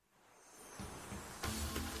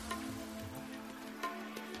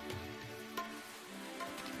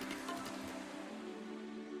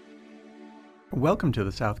Welcome to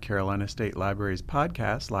the South Carolina State Library's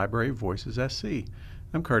podcast, Library Voices SC.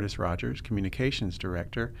 I'm Curtis Rogers, Communications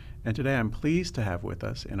Director, and today I'm pleased to have with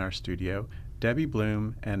us in our studio Debbie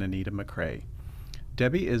Bloom and Anita McCrae.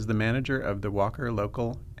 Debbie is the manager of the Walker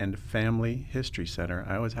Local and Family History Center.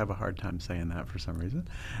 I always have a hard time saying that for some reason,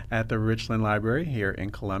 at the Richland Library here in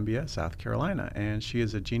Columbia, South Carolina. And she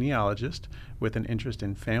is a genealogist with an interest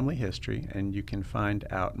in family history, and you can find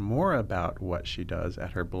out more about what she does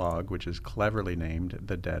at her blog, which is cleverly named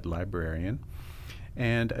The Dead Librarian.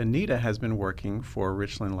 And Anita has been working for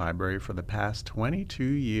Richland Library for the past 22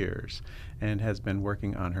 years and has been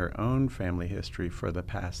working on her own family history for the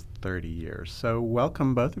past 30 years. So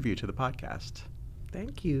welcome both of you to the podcast.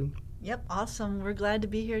 Thank you. Yep, awesome. We're glad to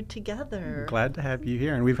be here together. Glad to have you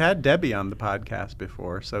here. And we've had Debbie on the podcast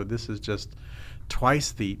before, so this is just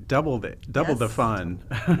double the fun.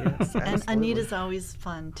 Yes, And Anita's always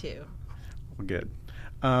fun too. Well, good.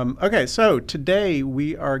 Okay, so today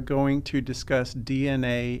we are going to discuss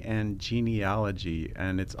DNA and genealogy,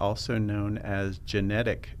 and it's also known as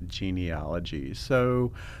genetic genealogy.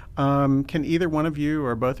 So can either one of you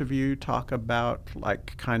or both of you talk about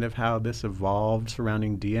kind of how this evolved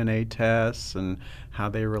surrounding DNA tests and how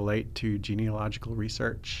they relate to genealogical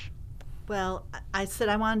research? Well, I said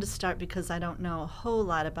I wanted to start because I don't know a whole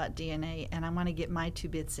lot about DNA, and I want to get my 2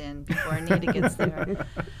 bits in before Anita gets there.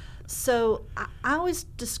 So I always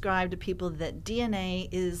describe to people that DNA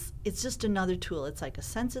it's just another tool. It's like a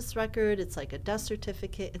census record, it's like a death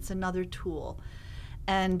certificate, it's another tool.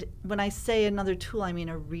 And when I say another tool, I mean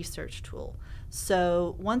a research tool.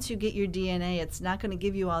 So once you get your DNA, it's not going to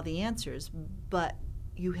give you all the answers, but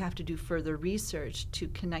you have to do further research to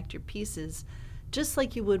connect your pieces, just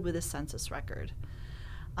like you would with a census record.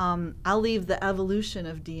 I'll leave the evolution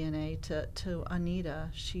of DNA to Anita.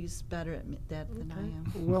 She's better at that than I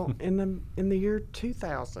am. Well, in the year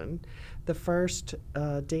 2000, the first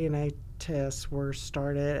DNA tests were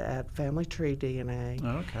started at Family Tree DNA,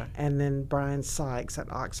 and then Brian Sykes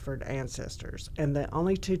at Oxford Ancestors. And the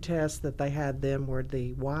only 2 tests that they had then were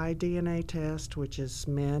the Y DNA test, which is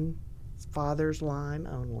father's line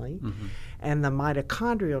only, and the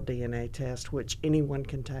mitochondrial DNA test, which anyone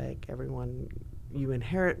can take. You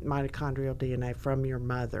inherit mitochondrial DNA from your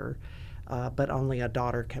mother, but only a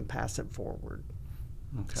daughter can pass it forward.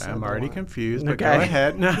 Okay, So I'm already confused, but okay. go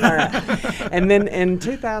ahead. All right. And then in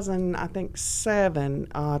 2007,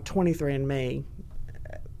 23andMe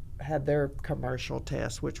had their commercial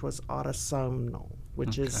test, which was autosomal,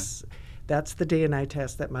 which that's the DNA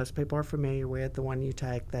test that most people are familiar with, the one you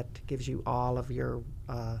take that gives you all of your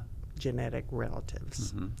genetic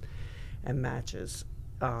relatives and matches.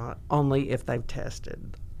 Only if they've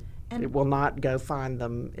tested. And it will not go find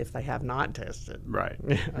them if they have not tested. Right.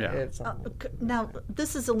 Yeah. Now,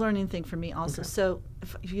 this is a learning thing for me also. Okay. So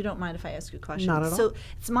if you don't mind if I ask you a question. Not at all. So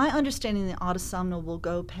it's my understanding that autosomal will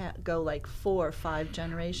go like 4 or 5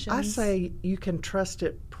 generations. I say you can trust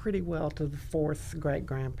it pretty well to the 4th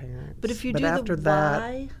great-grandparents. But if you do after the that,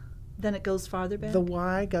 Y, then it goes farther back? The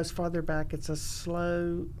Y goes farther back. It's a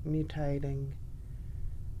slow mutating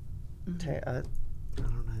I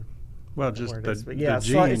don't know. Well, just the gene.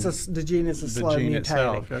 The gene is a slow gene mutating.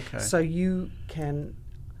 Itself. Okay. So you can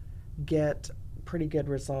get pretty good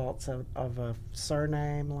results of a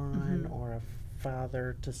surname line or a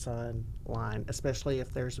father to son line, especially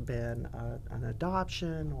if there's been an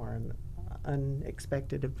adoption or an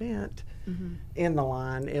unexpected event in the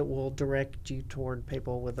line. It will direct you toward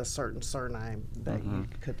people with a certain surname that you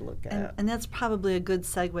could look at. And that's probably a good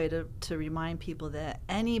segue to remind people that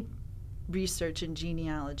any research in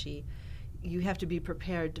genealogy, you have to be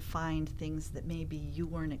prepared to find things that maybe you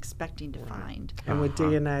weren't expecting to find. And with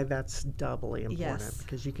DNA, that's doubly important yes.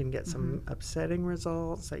 because you can get some upsetting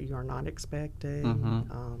results that you are not expecting.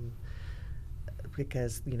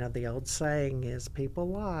 Because, the old saying is people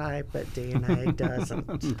lie, but DNA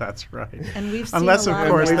doesn't. That's right. And we've seen unless, a of lot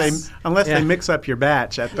course, of they mix up your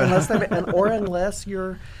batch at the unless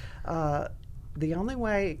you're the only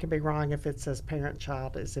way it can be wrong if it says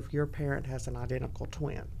parent-child is if your parent has an identical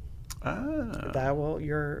twin.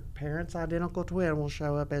 Your parent's identical twin will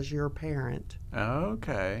show up as your parent.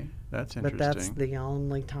 Okay, that's interesting. But that's the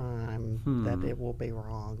only time that it will be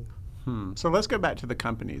wrong. So let's go back to the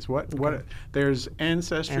companies. What there's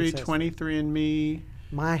Ancestry, 23andMe,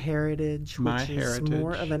 MyHeritage, which is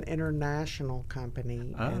more of an international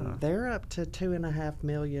company, and they're up to 2.5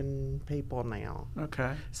 million people now.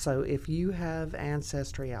 Okay. So if you have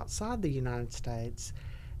ancestry outside the United States,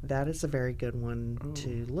 that is a very good one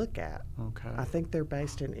to look at. Okay. I think they're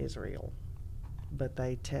based in Israel. but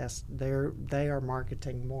they are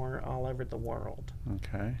marketing more all over the world.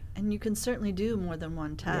 Okay. And you can certainly do more than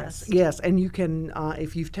one test. Yes, and you can,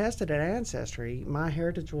 if you've tested at Ancestry,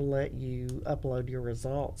 MyHeritage will let you upload your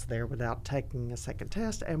results there without taking a second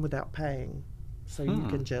test and without paying. So you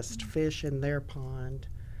can just fish in their pond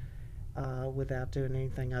without doing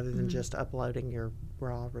anything other than just uploading your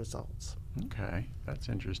raw results. Okay, that's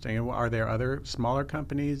interesting. And are there other smaller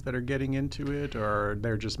companies that are getting into it, or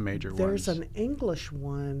they're just major ones? There's an English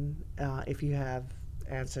one if you have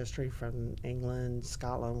ancestry from England,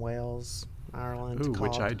 Scotland, Wales, Ireland. Ooh,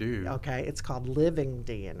 which I do. Okay, it's called Living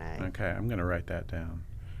DNA. Okay, I'm going to write that down.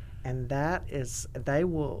 And that is, they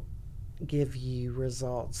will give you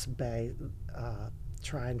results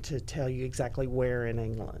trying to tell you exactly where in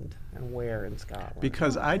England and where in Scotland.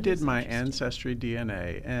 Because I did my Ancestry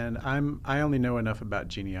DNA, and I only know enough about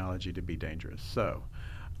genealogy to be dangerous. So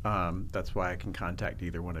that's why I can contact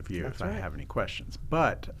either one of you if I have any questions.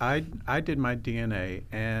 But I did my DNA,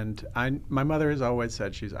 and my mother has always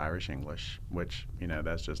said she's Irish English, which,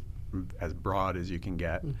 that's just as broad as you can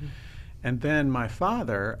get. Mm-hmm. And then my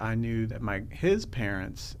father, I knew that his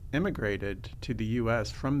parents immigrated to the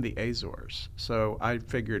U.S. from the Azores. So I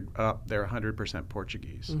figured, they're 100%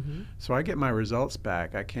 Portuguese. Mm-hmm. So I get my results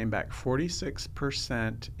back. I came back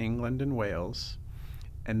 46% England and Wales,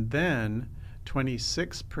 and then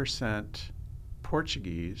 26%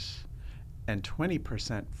 Portuguese and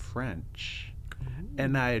 20% French.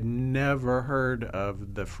 And I had never heard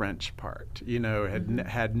of the French part,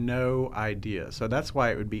 had no idea. So that's why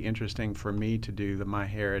it would be interesting for me to do the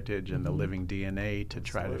MyHeritage and the Living DNA to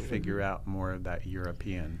try to figure out more of that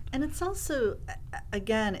European. And it's also,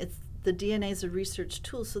 again, the DNA is a research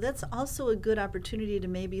tool, so that's also a good opportunity to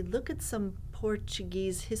maybe look at some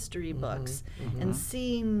Portuguese history books and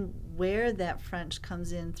seeing where that French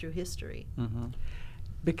comes in through history. Mm-hmm.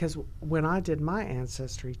 Because when I did my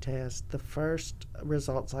Ancestry test, the first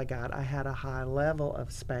results I got, I had a high level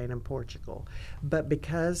of Spain and Portugal. But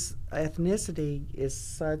because ethnicity is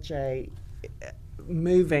such a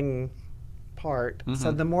moving part,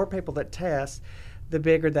 so the more people that test, the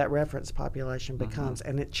bigger that reference population becomes,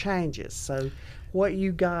 and it changes. So what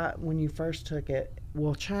you got when you first took it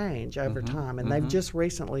will change over time, and they've just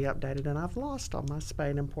recently updated, and I've lost all my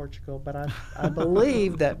Spain and Portugal, but I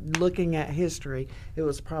believe that looking at history, it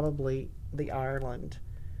was probably the Ireland,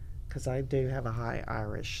 because I do have a high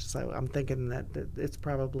Irish, so I'm thinking that it's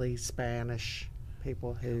probably Spanish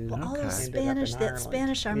people who all those Spanish, that Ireland.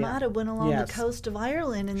 Spanish Armada went along the coast of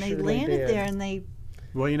Ireland, and they landed there, and they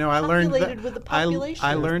Well, I learned with the population.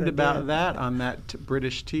 I learned about that on that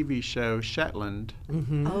British TV show Shetland.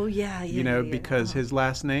 Mm-hmm. Oh yeah, because his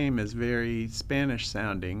last name is very Spanish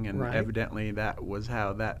sounding, and evidently that was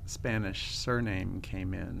how that Spanish surname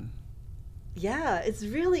came in. Yeah, it's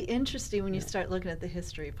really interesting when you start looking at the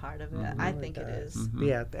history part of it. I think it is. Mm-hmm.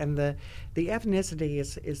 Yeah, and the ethnicity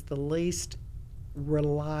is the least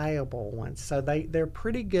reliable ones. So they're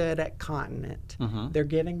pretty good at continent. They're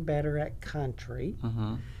getting better at country.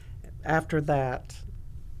 After that,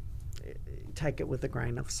 take it with a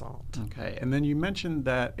grain of salt. Okay, and then you mentioned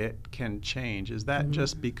that it can change. Is that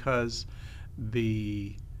just because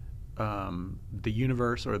the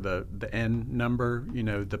universe or the N number,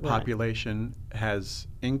 the population has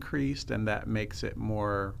increased, and that makes it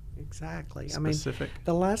more specific? I mean,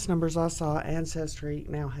 the last numbers I saw, Ancestry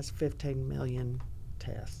now has 15 million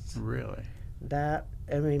tests. Really?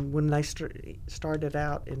 When they started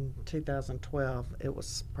out in 2012, it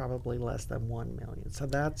was probably less than 1 million. So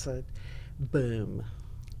that's a boom.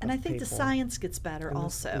 And I think the science gets better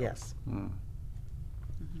also. Yes.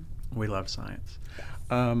 We love science.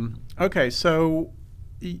 Okay, so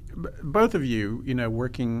both of you,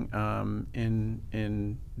 working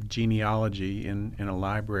in genealogy in a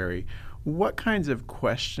library, what kinds of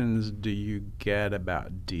questions do you get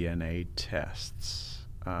about DNA tests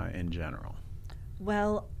in general?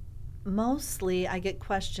 Well, mostly I get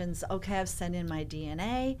questions, okay, I've sent in my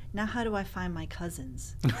DNA, now how do I find my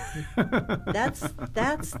cousins? That's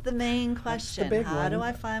the main question. How do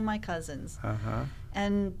I find my cousins?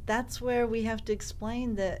 And that's where we have to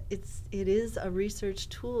explain that it is a research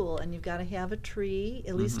tool, and you've got to have a tree.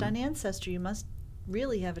 At least on Ancestry, you must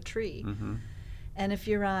really have a tree. And if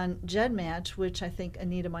you're on GEDmatch, which I think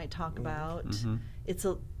Anita might talk about, it's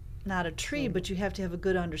not a tree, but you have to have a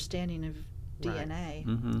good understanding of DNA.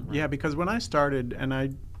 Yeah, because when I started, and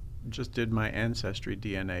I just did my Ancestry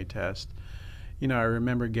DNA test, I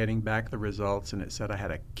remember getting back the results, and it said I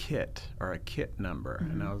had a KIT or a KIT number,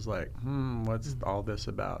 and I was like, what's all this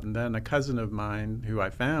about? And then a cousin of mine who I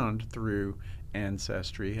found through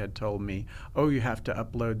Ancestry had told me, oh, you have to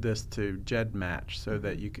upload this to GEDmatch so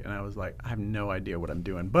that you can, and I was like, I have no idea what I'm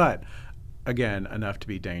doing. But again, enough to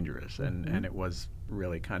be dangerous, and it was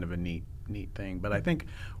really kind of a neat thing. But I think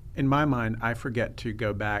in my mind, I forget to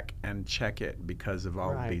go back and check it because of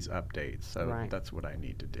all of these updates. So that's what I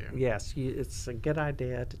need to do. Yes, it's a good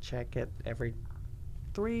idea to check it every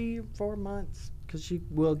 3-4 months, because you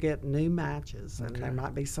will get new matches, and there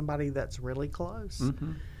might be somebody that's really close.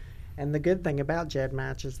 And the good thing about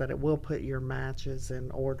GEDmatch is that it will put your matches in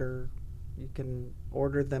order. You can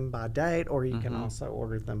order them by date, or you can also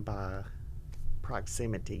order them by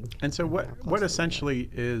proximity. And so what essentially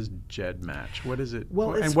is GEDmatch? What is it?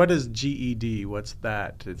 Well, and what is GED? What's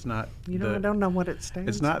that? It's not I don't know what it stands for.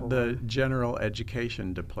 It's not the general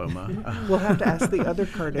education diploma. We'll have to ask the other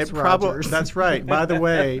Curtis Rogers. That's right. By the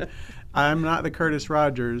way, I'm not the Curtis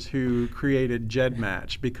Rogers who created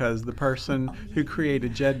GEDmatch, because the person who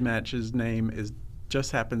created GEDmatch's name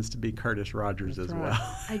just happens to be Curtis Rogers as well.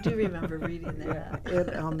 I do remember reading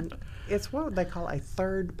that. It's what they call a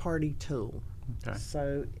third-party tool. Okay.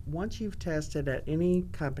 So once you've tested at any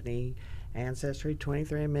company, Ancestry,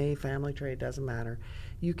 23andMe, Family Tree, it doesn't matter,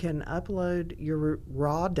 you can upload your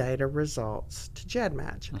raw data results to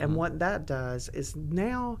GEDmatch. And what that does is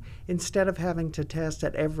now, instead of having to test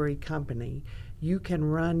at every company, you can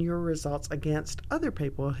run your results against other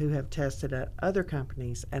people who have tested at other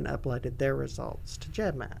companies and uploaded their results to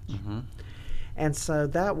GEDmatch. And so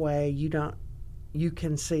that way you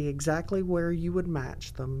can see exactly where you would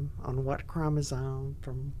match them, on what chromosome,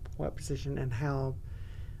 from what position, and how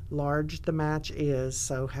large the match is,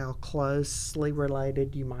 so how closely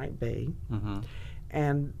related you might be.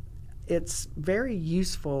 And it's very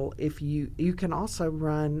useful if you can also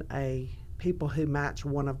run people who match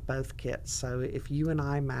one of both kits. So if you and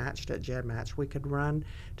I matched at GEDmatch, we could run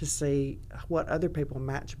to see what other people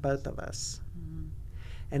match both of us.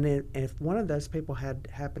 And if one of those people had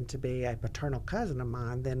happened to be a paternal cousin of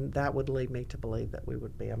mine, then that would lead me to believe that we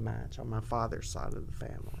would be a match on my father's side of the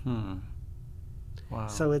family. Wow.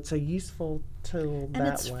 So it's a useful tool and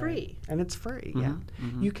that it's way. free. And it's free,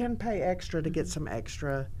 You can pay extra to get some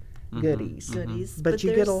extra goodies. But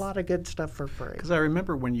you get a lot of good stuff for free. Because I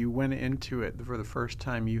remember when you went into it for the first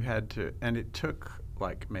time, you had to, and it took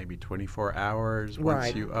like maybe 24 hours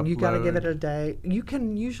once you upload. You got to give it a day. You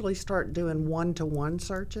can usually start doing one-to-one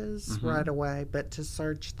searches right away, but to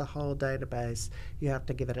search the whole database, you have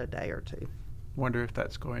to give it a day or two. Wonder if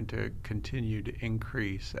that's going to continue to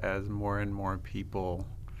increase as more and more people.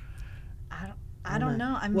 I don't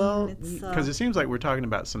know. I mean, it's because it seems like we're talking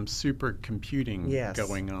about some supercomputing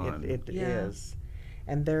going on. It is,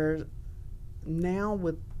 and there's now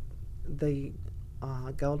with the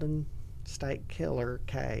Golden State Killer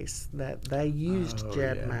case that they used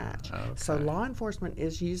GEDmatch. So law enforcement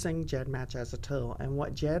is using GEDmatch as a tool, and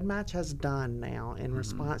what GEDmatch has done now in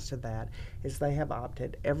response to that is they have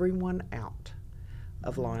opted everyone out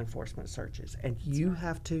of law enforcement searches, and you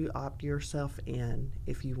have to opt yourself in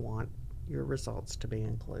if you want your results to be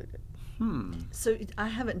included. So I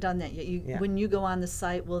haven't done that yet. When you go on the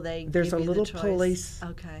site, will they There's give a you little the choice? Police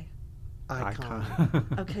icon.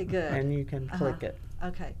 Okay, good. And you can click it.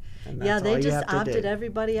 Okay. And they just opted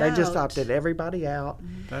everybody out. They just opted everybody out.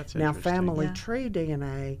 That's now, interesting. Family Tree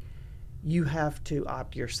DNA, you have to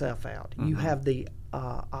opt yourself out. You have the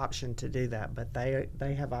option to do that, but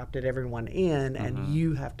they have opted everyone in, and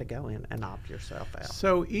you have to go in and opt yourself out.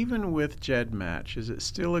 So even with GEDmatch, is it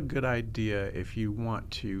still a good idea if you want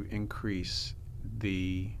to increase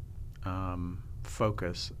the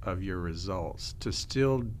focus of your results to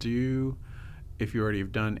still do, if you already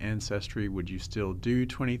have done Ancestry, would you still do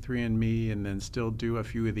 23andMe and then still do a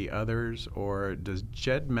few of the others, or does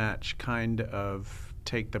GEDmatch kind of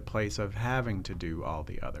take the place of having to do all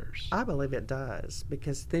the others? I believe it does,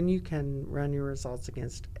 because then you can run your results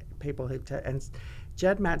against people who and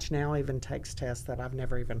GEDmatch now even takes tests that I've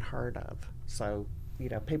never even heard of. So,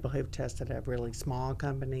 people who've tested at really small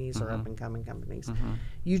companies or up-and-coming companies.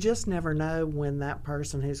 You just never know when that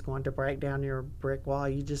person who's going to break down your brick wall,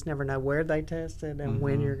 you just never know where they tested and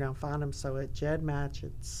when you're going to find them. So at GEDmatch,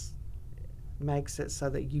 it makes it so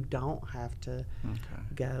that you don't have to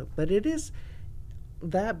go. But it is,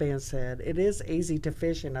 that being said, it is easy to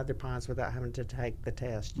fish in other ponds without having to take the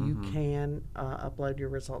test. You can upload your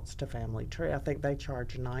results to Family Tree. I think they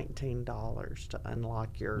charge $19 to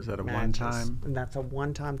unlock your Is that a matches. one-time? And that's a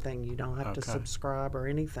one-time thing. You don't have to subscribe or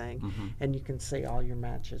anything, and you can see all your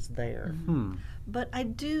matches there. But I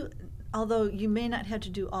do, although you may not have to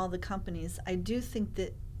do all the companies, I do think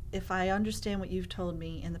that if I understand what you've told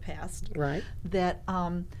me in the past, that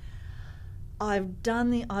I've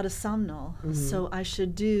done the autosomnal, so I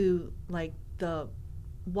should do like the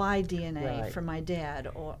Y DNA Right. for my dad,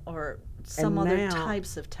 or some And other now,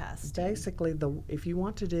 types of testing. Basically, if you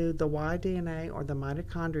want to do the Y DNA or the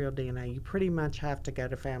mitochondrial DNA, you pretty much have to go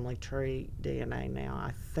to family tree DNA now.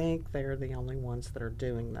 I think they're the only ones that are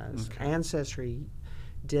doing those. Okay. Ancestry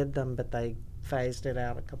did them, but they phased it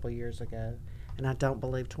out a couple years ago. And I don't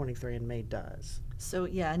believe 23andMe does. So,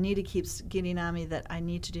 yeah, Anita keeps getting on me that I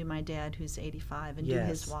need to do my dad, who's 85, and do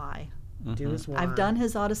his Y. Do his Y. I've done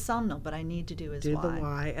his autosomal, but I need to do his Do Y. the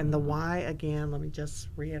Y. And the Y, again, let me just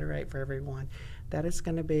reiterate for everyone, that is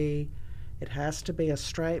going to be, it has to be a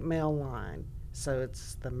straight male line. So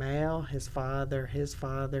it's the male, his father, his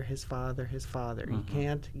father, his father, his father.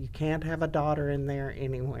 You can't have a daughter in there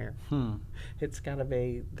anywhere. It's got to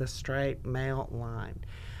be the straight male line.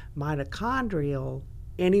 Mitochondrial,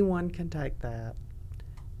 anyone can take that.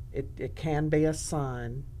 It can be a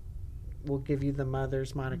son. Will give you the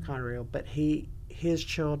mother's mitochondrial, but his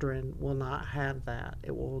children will not have that.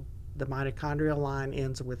 The mitochondrial line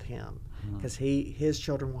ends with him because his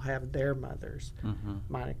children will have their mother's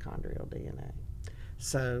mitochondrial DNA.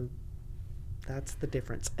 So that's the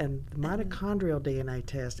difference. And the mitochondrial DNA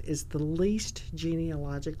test is the least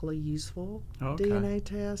genealogically useful DNA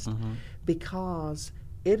test because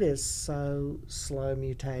it is so slow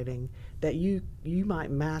mutating that you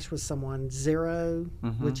might match with someone 0,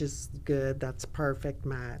 which is good, that's a perfect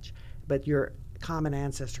match, but your common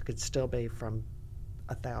ancestor could still be from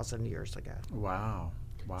 1,000 years ago. Wow.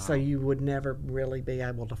 So you would never really be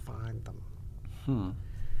able to find them.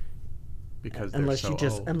 Because unless they're you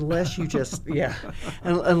so just old.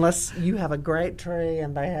 Unless you have a great tree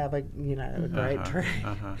and they have a great tree,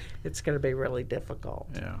 it's going to be really difficult.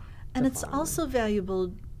 Yeah. And it's also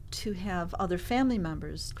valuable to have other family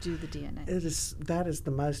members do the DNA. That is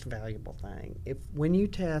the most valuable thing. When you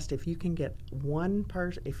test, if you can get one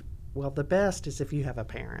person, the best is if you have a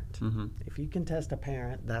parent. If you can test a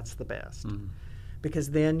parent, that's the best, because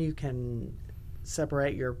then you can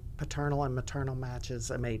separate your paternal and maternal matches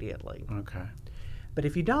immediately. Okay. But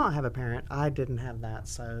if you don't have a parent, I didn't have that,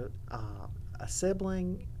 so a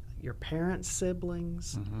sibling, your parents'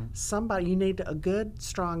 siblings, somebody, you need a good,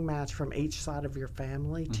 strong match from each side of your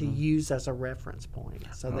family to use as a reference point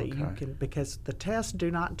so that you can, because the tests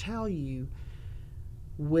do not tell you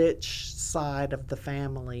which side of the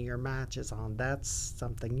family your match is on. That's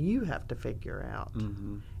something you have to figure out.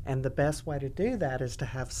 And the best way to do that is to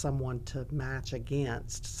have someone to match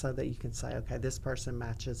against so that you can say, okay, this person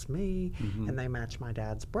matches me and they match my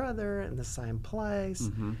dad's brother in the same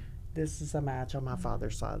place. This is a match on my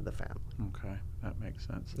father's side of the family. Okay, that makes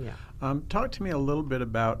sense. Yeah. Talk to me a little bit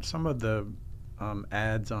about some of the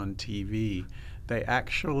ads on TV. They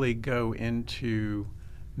actually go into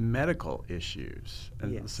medical issues.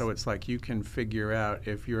 And so it's like you can figure out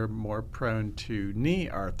if you're more prone to knee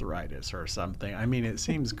arthritis or something. I mean, it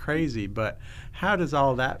seems crazy, but how does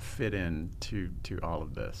all that fit into all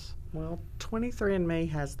of this? Well, 23andMe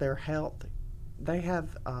has their health. They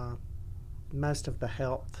have most of the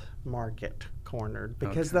health market cornered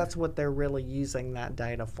because that's what they're really using that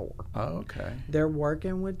data for. Oh, okay. They're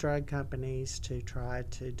working with drug companies to try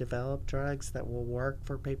to develop drugs that will work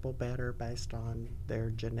for people better based on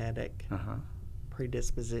their genetic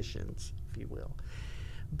predispositions, if you will.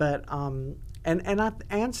 But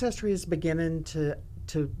Ancestry is beginning to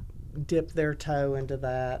dip their toe into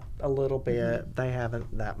that a little bit. They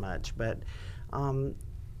haven't that much, but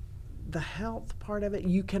the health part of it,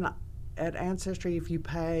 you can. At Ancestry, if you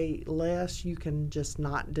pay less, you can just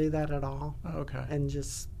not do that at all. Okay. And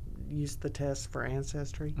just use the test for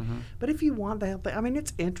Ancestry. But if you want the health, I mean,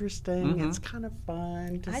 it's interesting. It's kind of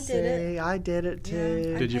fun to see. I did it too.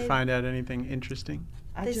 Yeah, did you find out anything interesting?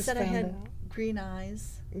 They said I had green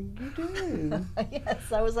eyes. You do.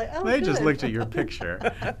 Yes, I was like, oh, They good. just looked at your picture.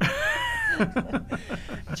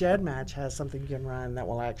 GEDmatch has something you can run that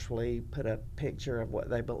will actually put a picture of what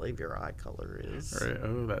they believe your eye color is. Right.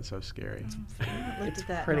 Oh, that's so scary. It's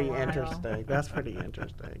pretty interesting. That's pretty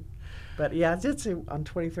interesting. But yeah, I did see on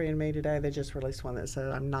 23andMe today, they just released one that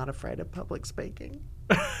said, I'm not afraid of public speaking.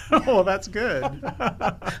 Oh, that's good.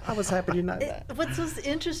 I was happy to know that. What's so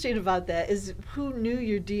interesting about that is who knew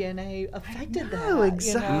your DNA affected that? Oh,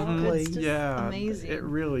 exactly. You know? It's just Yeah, amazing. it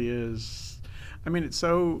really is. I mean, it's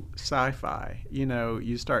so sci-fi. You know,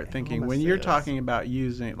 you start thinking when you're talking about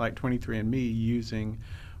using, like 23andMe, using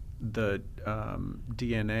the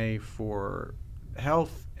DNA for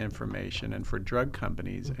health information and for drug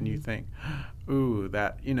companies, and you think, ooh,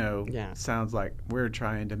 that, sounds like we're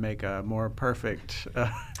trying to make a more perfect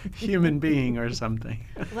human being or something.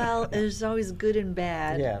 Well, there's always good and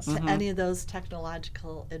bad Yes. to any of those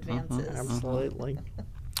technological advances. Absolutely.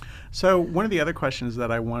 So one of the other questions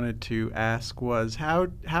that I wanted to ask was how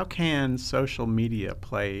can social media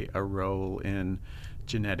play a role in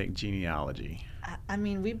genetic genealogy? I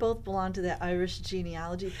mean, we both belong to the Irish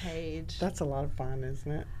genealogy page. That's a lot of fun,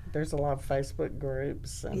 isn't it? There's a lot of Facebook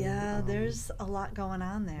groups. And, there's a lot going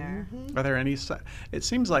on there. Mm-hmm. Are there any? It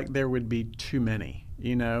seems like there would be too many.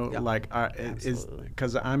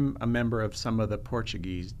 Because I'm a member of some of the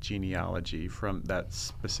Portuguese genealogy that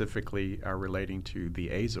specifically are relating to the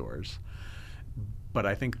Azores. But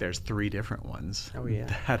I think there's 3 different ones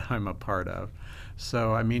that I'm a part of.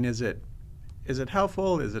 So, I mean, is it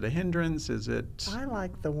helpful? Is it a hindrance? Is it? I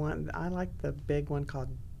like the big one called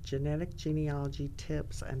Genetic Genealogy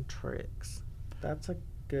Tips and Tricks. That's a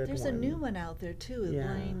good There's one. a new one out there, too, with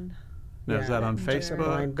Blaine. Now, is that on Bettinger. Facebook?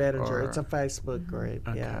 Blaine Bettinger. It's a Facebook group,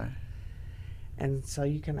 Okay. yeah. And so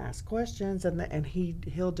you can ask questions, and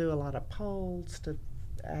he'll do a lot of polls to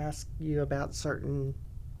ask you about certain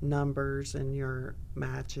numbers and your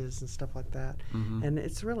matches and stuff like that. Mm-hmm. And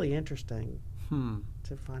it's really interesting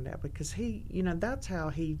to find out, because that's how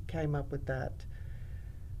he came up with that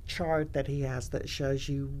chart that he has that shows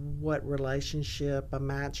you what relationship a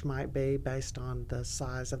match might be based on the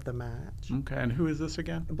size of the match. Okay, and who is this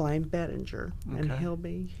again? Blaine Bettinger, and he'll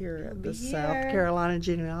be here at the South Carolina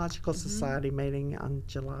Genealogical Society meeting on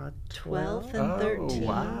July 12th and 13th. Oh,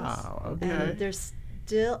 wow, okay. And there's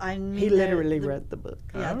still, he literally read the book.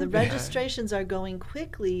 Yeah, the registrations are going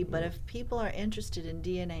quickly, but if people are interested in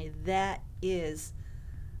DNA, that is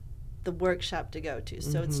the workshop to go to.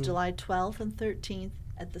 So it's July 12th and 13th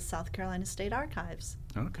at the South Carolina State Archives.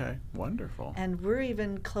 Okay, wonderful. And we're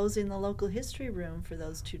even closing the local history room for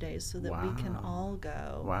those 2 days so that we can all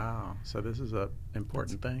go. Wow, so this is an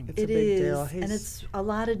important thing. It's a big deal. And it's a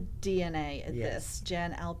lot of DNA at this.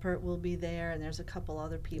 Jan Alpert will be there, and there's a couple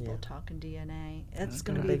other people talking DNA. It's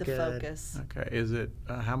going to be the focus. Okay, is it,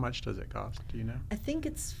 how much does it cost, do you know? I think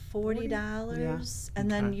it's $40,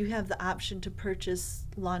 and then you have the option to purchase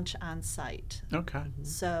lunch on site. Okay.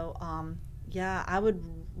 So, I would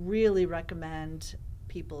really recommend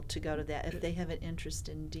people to go to that if they have an interest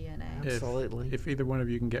in DNA. Absolutely. If either one of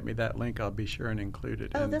you can get me that link, I'll be sure and include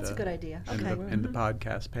it. Oh, that's a good idea. In the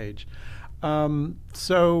podcast page.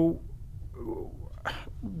 So,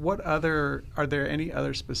 are there any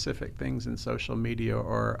other specific things in social media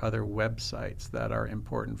or other websites that are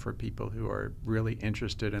important for people who are really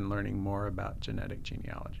interested in learning more about genetic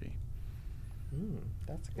genealogy?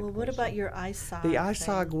 That's a good what question. about your ISOG? The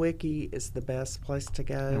ISOG Wiki is the best place to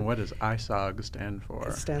go. And what does ISOG stand for?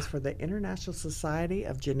 It stands for the International Society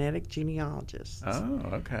of Genetic Genealogists. Oh,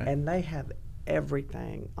 okay. And they have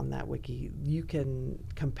everything on that wiki. You can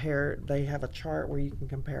compare, they have a chart where you can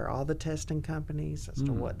compare all the testing companies as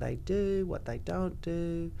to what they do, what they don't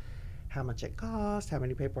do, how much it costs, how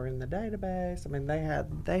many people are in the database. I mean,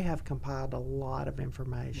 they have compiled a lot of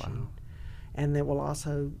information. Wow. And it will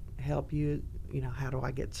also help you, how do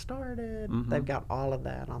I get started? They've got all of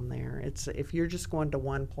that on there. If you're just going to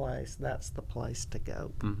one place, that's the place to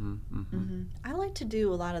go. I like to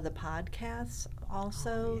do a lot of the podcasts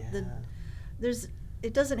also. Oh, yeah.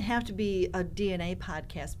 It doesn't have to be a DNA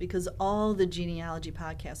podcast because all the genealogy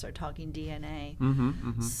podcasts are talking DNA.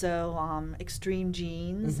 So Extreme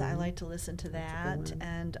Genes, I like to listen to that,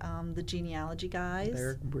 and the genealogy guys.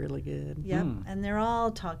 They're really good. Yep, and they're all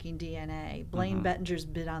talking DNA. Blaine Bettinger's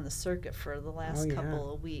been on the circuit for the last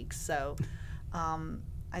couple of weeks, so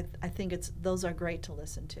I think those are great to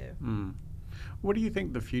listen to. What do you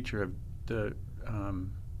think the future of the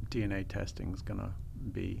DNA testing is going to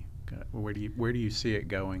be? Where do you see it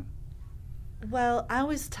going? Well, I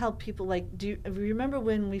always tell people, do you remember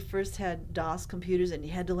when we first had DOS computers and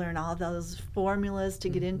you had to learn all those formulas to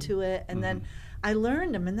get into it? And then I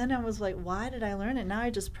learned them, and then I was like, why did I learn it? Now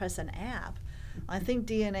I just press an app. I think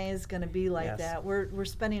DNA is going to be like that. We're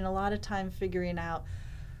spending a lot of time figuring out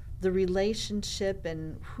the relationship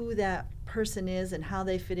and who that person is and how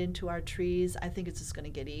they fit into our trees. I think it's just going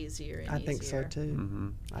to get easier and easier. I think so,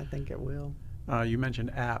 too. I think it will. You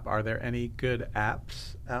mentioned app. Are there any good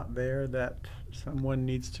apps out there that someone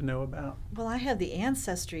needs to know about? Well, I have the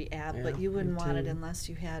Ancestry app, but you wouldn't want it unless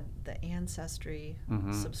you had the Ancestry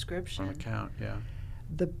subscription. An account, yeah.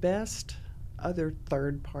 The best other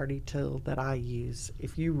third-party tool that I use,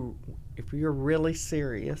 if you're really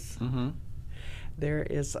serious, there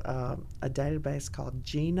is a database called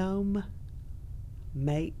Genome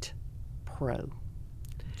Mate Pro.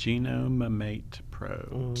 Genome Mate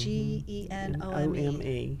Pro.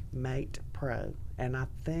 GENOME. Mate Pro. And I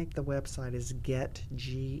think the website is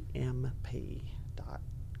getgmp.com.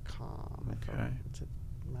 Okay. It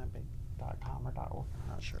might be .com or .org, I'm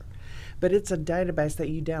not sure. But it's a database that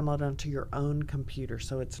you download onto your own computer,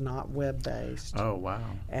 so it's not web-based. Oh, wow.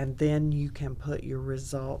 And then you can put your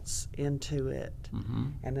results into it,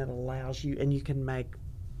 and it allows you, and you can make,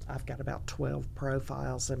 I've got about 12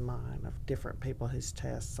 profiles in mine of different people whose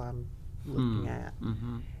tests I'm looking at.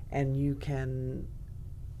 And you can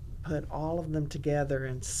put all of them together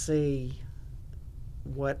and see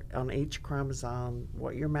what on each chromosome,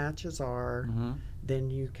 what your matches are.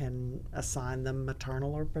 Then you can assign them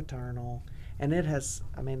maternal or paternal. And it has,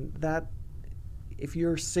 I mean, that, if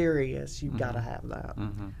you're serious, you've got to have that.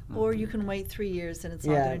 Or you can wait 3 years and it's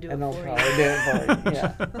all going to do and it they'll for probably you. do it for you.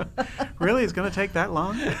 Yeah. Really? It's going to take that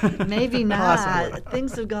long? Maybe not. Possibly.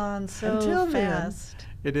 Things have gone so Until then. fast.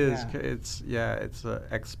 It is. Yeah.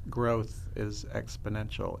 It's growth is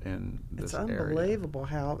exponential in this It's area. unbelievable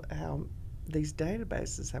how these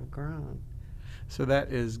databases have grown. So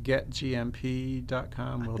that is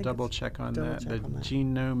getgmp.com. We'll double check on that. The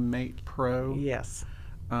Genome Mate Pro. Yes.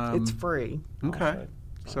 It's free. Okay. Also.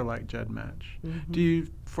 So like GEDmatch. Do you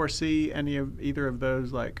foresee either of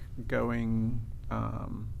those like going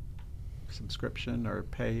subscription or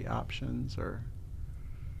pay options or?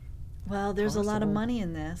 Well, there's a lot of Possible. money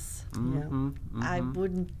in this. Yeah.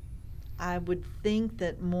 I would think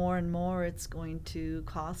that more and more it's going to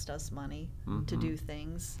cost us money to do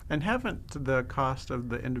things. And haven't the cost of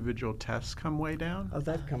the individual tests come way down? Oh,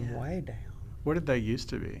 they've come way down. What did they used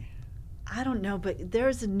to be? I don't know, but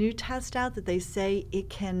there's a new test out that they say it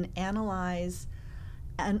can analyze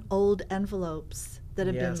old envelopes that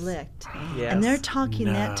have been licked. Yes. And they're talking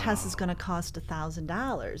No. that test is going to cost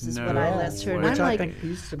 $1,000 is what No I last heard. way. And Which I'm I like, think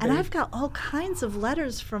used to be. and I've got all kinds of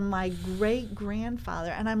letters from my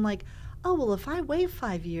great-grandfather, and I'm like, oh, well, if I wait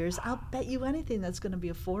 5 years, I'll bet you anything that's going to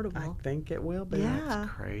be affordable. I think it will be. Yeah.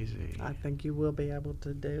 That's crazy. I think you will be able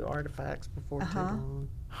to do artifacts before too long.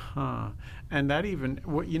 Huh. And that even,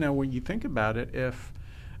 when you think about it, if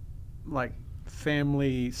like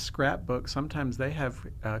family scrapbook, sometimes they have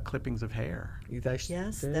clippings of hair.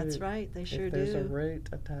 Yes, that's right. They sure if there's a do. root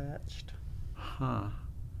attached. Huh.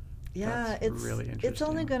 Yeah, That's really it's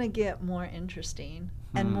only interesting. going to get more interesting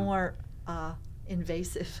and more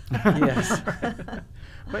invasive. Yes.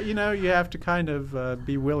 But you have to kind of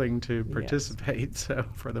be willing to participate. So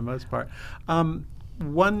for the most part,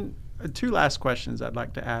 two last questions I'd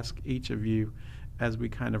like to ask each of you as we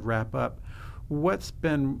kind of wrap up. What's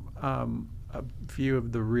been a few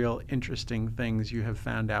of the real interesting things you have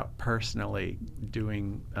found out personally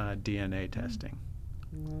doing DNA testing?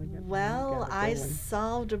 Well, I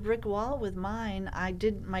solved a brick wall with mine.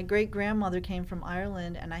 My great-grandmother came from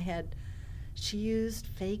Ireland, and she used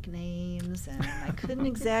fake names, and I couldn't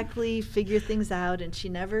exactly figure things out, and she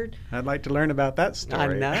never... I'd like to learn about that story. I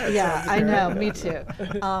know. Yeah, I know, me too.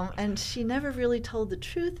 And she never really told the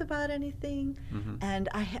truth about anything, and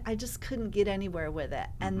I just couldn't get anywhere with it.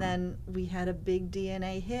 And then we had a big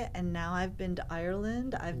DNA hit, and now I've been to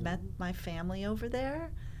Ireland. I've met my family over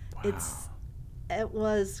there. Wow. It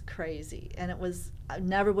was crazy, and I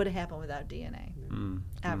never would have happened without DNA,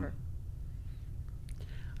 ever.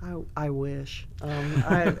 I wish.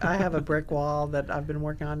 I have a brick wall that I've been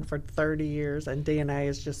working on for 30 years, and DNA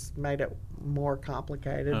has just made it more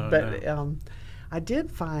complicated. I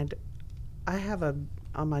did find I have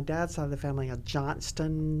on my dad's side of the family, a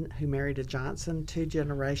Johnston who married a Johnson 2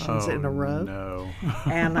 generations in a row. No.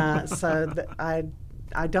 And so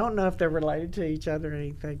I don't know if they're related to each other or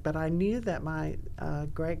anything, but I knew that my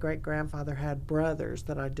great-great-grandfather had brothers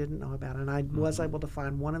that I didn't know about, and I was able to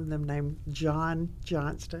find one of them named John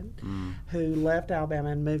Johnston, who left Alabama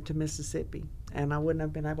and moved to Mississippi, and I wouldn't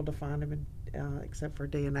have been able to find him except for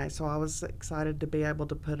DNA. So I was excited to be able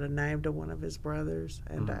to put a name to one of his brothers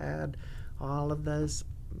and to add all of those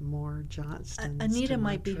more Johnstons. Anita to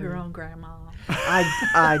my might be tree. her own grandma.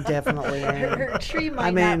 I definitely am. Her tree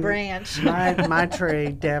might not branch. my tree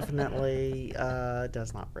definitely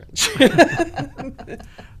does not branch. That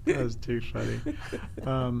was too funny.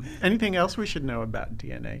 Anything else we should know about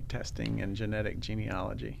DNA testing and genetic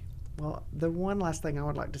genealogy? Well, the one last thing I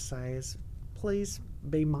would like to say is please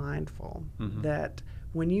be mindful that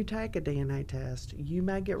when you take a DNA test, you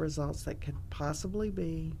may get results that could possibly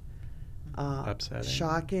be upsetting.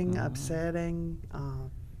 shocking, upsetting.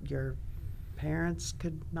 Your parents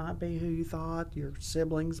could not be who you thought. Your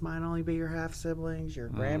siblings might only be your half siblings. Your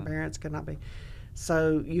grandparents could not be.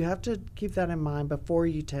 So you have to keep that in mind before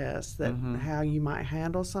you test, that how you might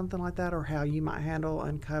handle something like that, or how you might handle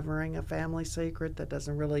uncovering a family secret that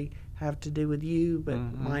doesn't really have to do with you but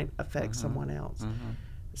might affect someone else.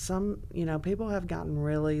 Some, people have gotten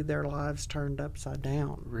their lives turned upside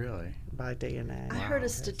down. Really? By DNA. I heard a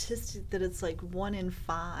statistic that it's like 1 in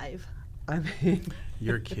 5 I mean,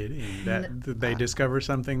 you're kidding. They discover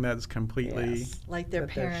something that's completely like their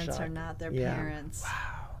parents are not their parents.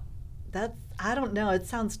 Wow. That's, I don't know. It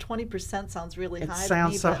sounds 20% sounds really high to me. It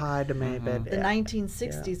sounds so high to me, but the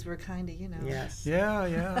 1960s were kind of, Yes.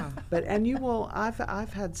 Yeah. But and you will. I've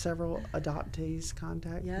had several adoptees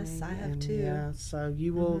contact me. Yes, I have too. Yeah, so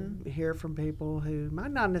you will hear from people who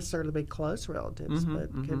might not necessarily be close relatives,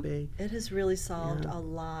 but could be. It has really solved a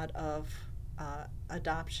lot of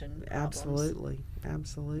adoption problems.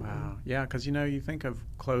 Absolutely. Wow. Yeah, because you think of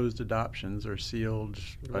closed adoptions or sealed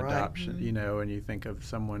adoption, and you think of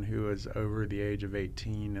someone who is over the age of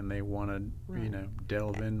 18 and they want to,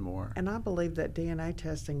 delve in more. And I believe that DNA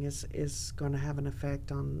testing is going to have an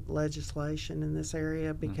effect on legislation in this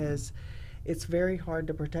area because it's very hard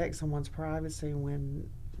to protect someone's privacy when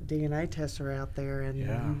DNA tests are out there and you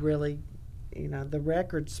really, the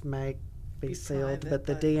records may be sealed, but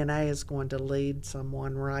the DNA is going to lead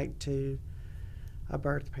someone right to a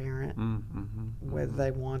birth parent, whether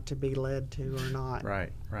they want to be led to or not.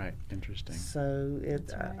 Right. Interesting. So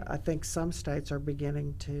I think some states are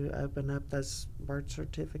beginning to open up those birth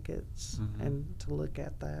certificates and to look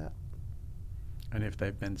at that. And if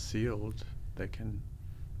they've been sealed, they can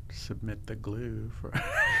submit the glue for.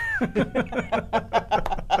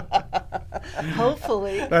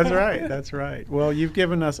 Hopefully. That's right. Well, you've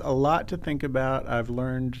given us a lot to think about. I've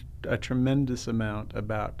learned a tremendous amount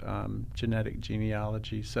about genetic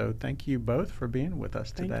genealogy. So thank you both for being with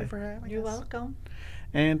us today. Thank you for having us. You're welcome.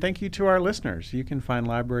 And thank you to our listeners. You can find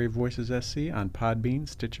Library Voices SC on Podbean,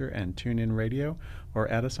 Stitcher, and TuneIn Radio,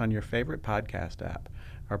 or add us on your favorite podcast app.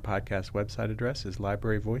 Our podcast website address is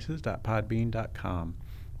libraryvoices.podbean.com.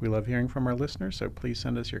 We love hearing from our listeners, so please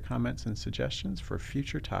send us your comments and suggestions for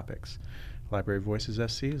future topics. Library Voices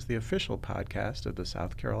SC is the official podcast of the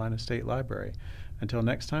South Carolina State Library. Until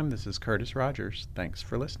next time, this is Curtis Rogers. Thanks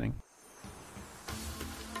for listening.